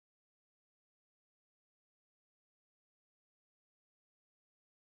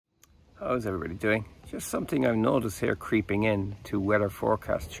How's everybody doing? Just something I've noticed here creeping in to weather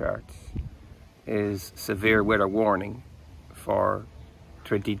forecast charts is severe weather warning for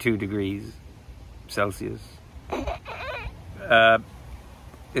 22 degrees Celsius. I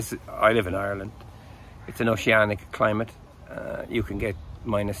live in Ireland. It's an oceanic climate. You can get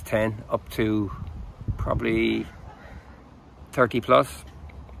 -10 up to probably 30 plus.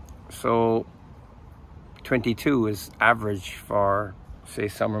 So 22 is average for, say,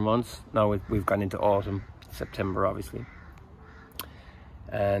 summer months. Now we've gone into autumn, September obviously,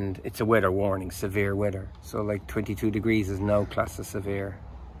 and it's a weather warning, severe weather. So like 22 degrees is now classed as severe.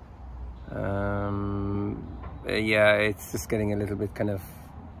 Yeah, it's just getting a little bit kind of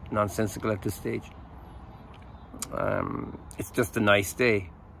nonsensical at this stage. It's just a nice day.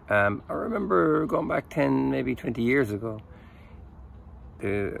 I remember going back 10, maybe 20 years ago,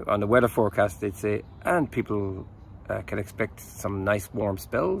 on the weather forecast they'd say, and people can expect some nice warm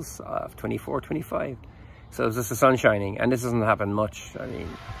spells of 24, 25. So it's just the sun shining, and this doesn't happen much. I mean,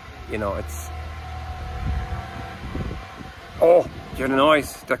 you know, it's... Oh, do you hear the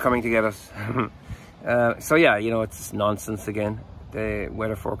noise? They're coming to get us. So yeah, you know, it's nonsense again. The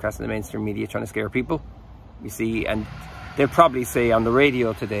weather forecast in the mainstream media trying to scare people. You see, and they'll probably say on the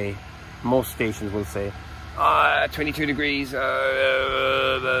radio today, most stations will say, 22 degrees,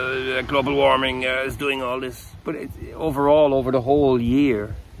 global warming is doing all this. But overall, over the whole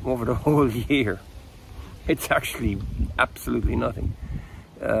year, it's actually absolutely nothing.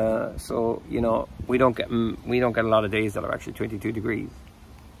 So, you know, we don't get a lot of days that are actually 22 degrees,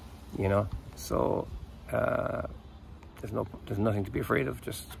 you know. So there's nothing to be afraid of.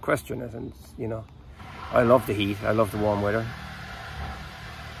 Just question it, and you know, I love the heat. I love the warm weather.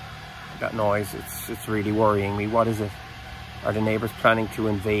 That noise, it's really worrying me. What is it? Are the neighbors planning to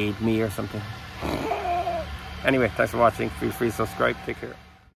invade me or something? Anyway, thanks for watching. Feel free to subscribe. Take care.